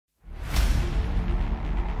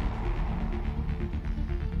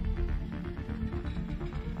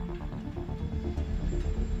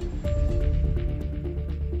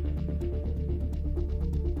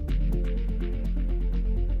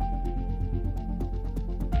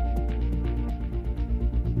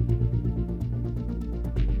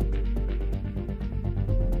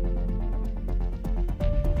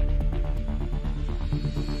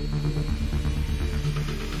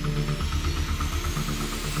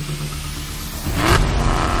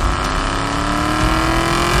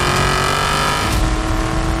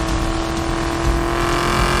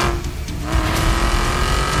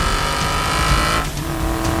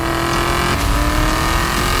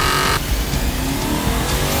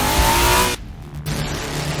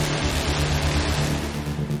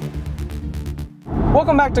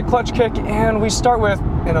Welcome back to Clutch Kick, and we start with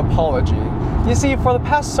an apology. You see, for the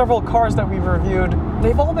past several cars that we've reviewed,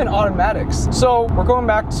 they've all been automatics. So we're going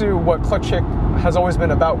back to what Clutch Kick has always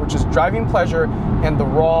been about, which is driving pleasure and the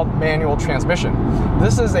raw manual transmission.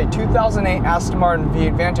 This is a 2008 Aston Martin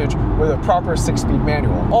V8 Vantage with a proper 6-speed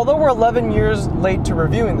manual. Although we're 11 years late to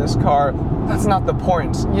reviewing this car, that's not the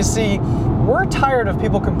point. You see, we're tired of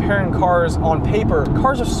people comparing cars on paper.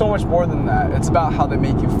 Cars are so much more than that. It's about how they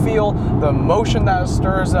make you feel, the emotion that it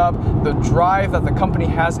stirs up, the drive that the company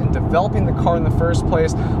has in developing the car in the first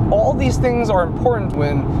place. All these things are important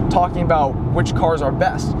when talking about which cars are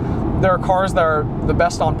best. There are cars that are the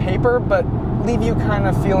best on paper, but leave you kind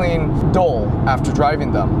of feeling dull after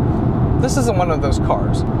driving them. This isn't one of those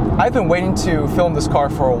cars. I've been waiting to film this car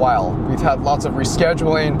for a while. We've had lots of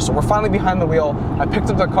rescheduling, so we're finally behind the wheel. I picked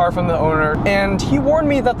up the car from the owner, and he warned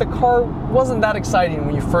me that the car wasn't that exciting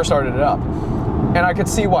when you first started it up. And I could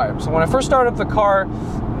see why. So when I first started up the car,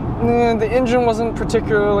 the engine wasn't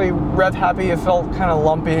particularly rev happy. It felt kind of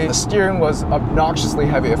lumpy. The steering was obnoxiously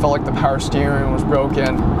heavy. It felt like the power steering was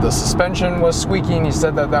broken. The suspension was squeaking. He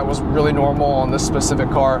said that that was really normal on this specific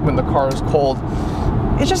car when the car is cold.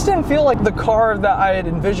 It just didn't feel like the car that I had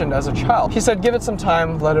envisioned as a child. He said, give it some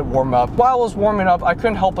time, let it warm up. While it was warming up, I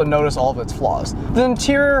couldn't help but notice all of its flaws. The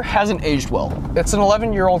interior hasn't aged well. It's an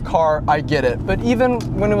 11-year-old car, I get it. But even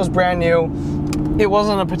when it was brand new, it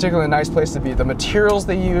wasn't a particularly nice place to be. The materials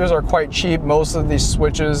they use are quite cheap. Most of these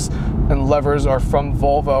switches and levers are from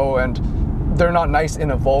Volvo, and they're not nice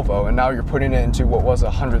in a Volvo. And now you're putting it into what was a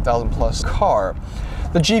 100,000 plus car.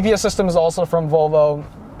 The GPS system is also from Volvo.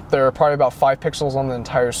 There are probably about 5 pixels on the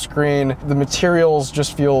entire screen. The materials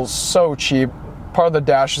just feel so cheap. Part of the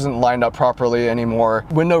dash isn't lined up properly anymore.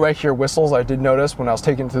 Window right here whistles, I did notice when I was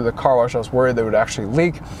taking it to the car wash. I was worried they would actually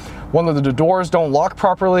leak. One of the doors don't lock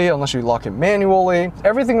properly unless you lock it manually.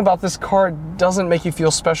 Everything about this car doesn't make you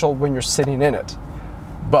feel special when you're sitting in it.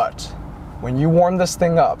 But when you warm this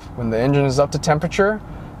thing up, when the engine is up to temperature,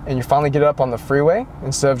 and you finally get it up on the freeway,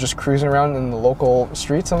 instead of just cruising around in the local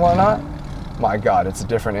streets and whatnot, my God, it's a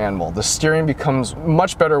different animal. The steering becomes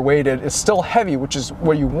much better weighted. It's still heavy, which is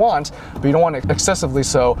what you want, but you don't want it excessively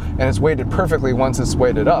so, and it's weighted perfectly once it's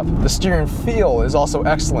weighted up. The steering feel is also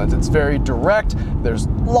excellent. It's very direct. There's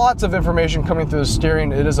lots of information coming through the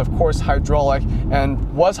steering. It is, of course, hydraulic, and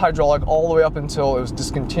was hydraulic all the way up until it was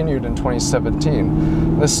discontinued in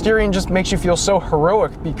 2017. The steering just makes you feel so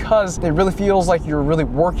heroic because it really feels like you're really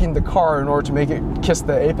working the car in order to make it kiss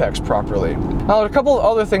the apex properly. Now, there are a couple of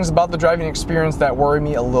other things about the driving experience that worry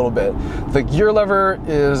me a little bit. The gear lever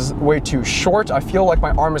is way too short. I feel like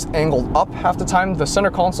my arm is angled up half the time. The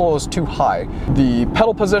center console is too high. The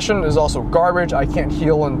pedal position is also garbage. I can't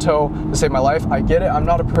heel and toe to save my life. I get it. I'm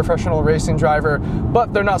not a professional racing driver,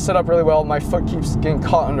 but they're not set up really well. My foot keeps getting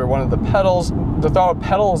caught under one of the pedals. The throttle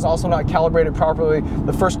pedal is also not calibrated properly.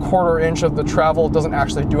 The first quarter inch of the travel doesn't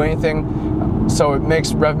actually do anything, so it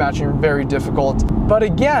makes rev matching very difficult. But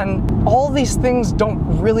again, all these things don't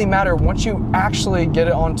really matter once you actually get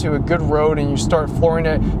it onto a good road and you start flooring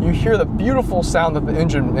it. You hear the beautiful sound that the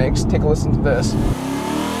engine makes. Take a listen to this.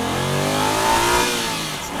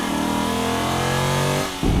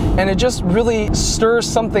 And it just really stirs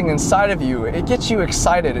something inside of you. It gets you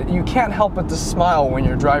excited. You can't help but to smile when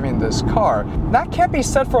you're driving this car. That can't be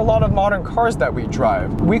said for a lot of modern cars that we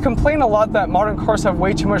drive. We complain a lot that modern cars have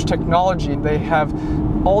way too much technology. They have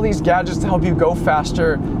all these gadgets to help you go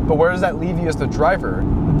faster, but where does that leave you as the driver?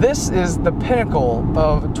 This is the pinnacle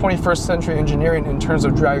of 21st century engineering in terms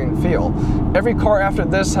of driving feel. Every car after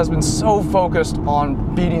this has been so focused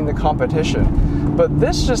on beating the competition. But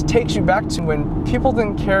this just takes you back to when people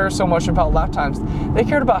didn't care so much about lap times. They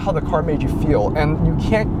cared about how the car made you feel, and you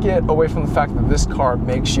can't get away from the fact that this car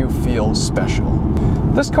makes you feel special.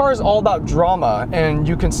 This car is all about drama, and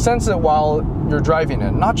you can sense it while you're driving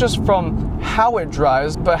it, not just from how it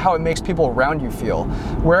drives, but how it makes people around you feel.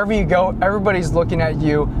 Wherever you go, everybody's looking at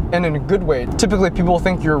you, and in a good way. Typically, people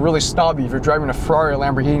think you're really snobby if you're driving a Ferrari or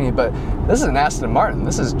Lamborghini, but this is an Aston Martin.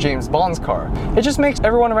 This is James Bond's car. It just makes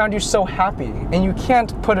everyone around you so happy, and you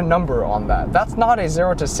can't put a number on that. That's not a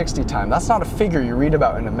 0 to 60 time. That's not a figure you read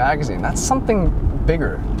about in a magazine. That's something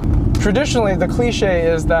bigger. Traditionally, the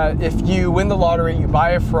cliche is that if you win the lottery, you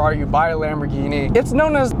buy a Ferrari, you buy a Lamborghini. It's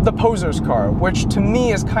known as the poser's car, which to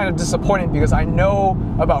me is kind of disappointing because I know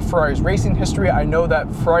about Ferrari's racing history. I know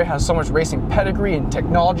that Ferrari has so much racing pedigree and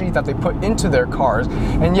technology that they put into their cars,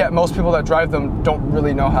 and yet most people that drive them don't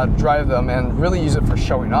really know how to drive them and really use it for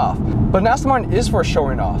showing off. But an Aston Martin is for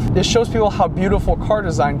showing off. It shows people how beautiful car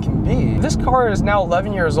design can be. This car is now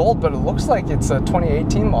 11 years old, but it looks like it's a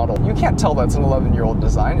 2018 model. You can't tell that's an 11-year-old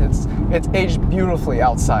design. It's aged beautifully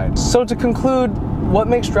outside. So to conclude, what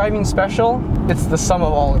makes driving special? It's the sum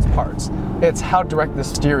of all its parts. It's how direct the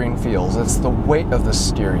steering feels. It's the weight of the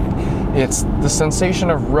steering. It's the sensation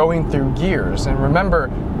of rowing through gears. And remember,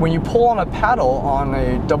 when you pull on a paddle on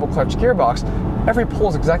a double clutch gearbox, every pull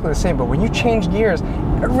is exactly the same, but when you change gears,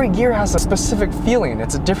 every gear has a specific feeling.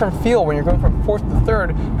 It's a different feel when you're going from fourth to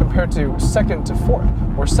third compared to second to fourth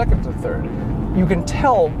or second to third. You can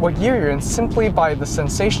tell what gear you're in simply by the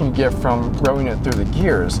sensation you get from rowing it through the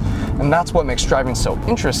gears. And that's what makes driving so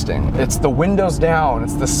interesting. It's the windows down,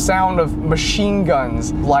 it's the sound of machine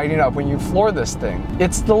guns lighting up when you floor this thing.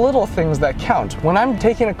 It's the little things that count. When I'm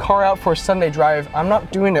taking a car out for a Sunday drive, I'm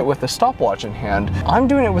not doing it with a stopwatch in hand. I'm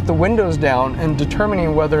doing it with the windows down and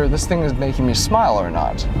determining whether this thing is making me smile or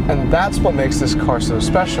not. And that's what makes this car so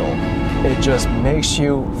special. It just makes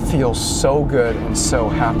you feel so good and so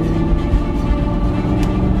happy.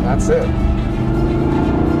 That's it.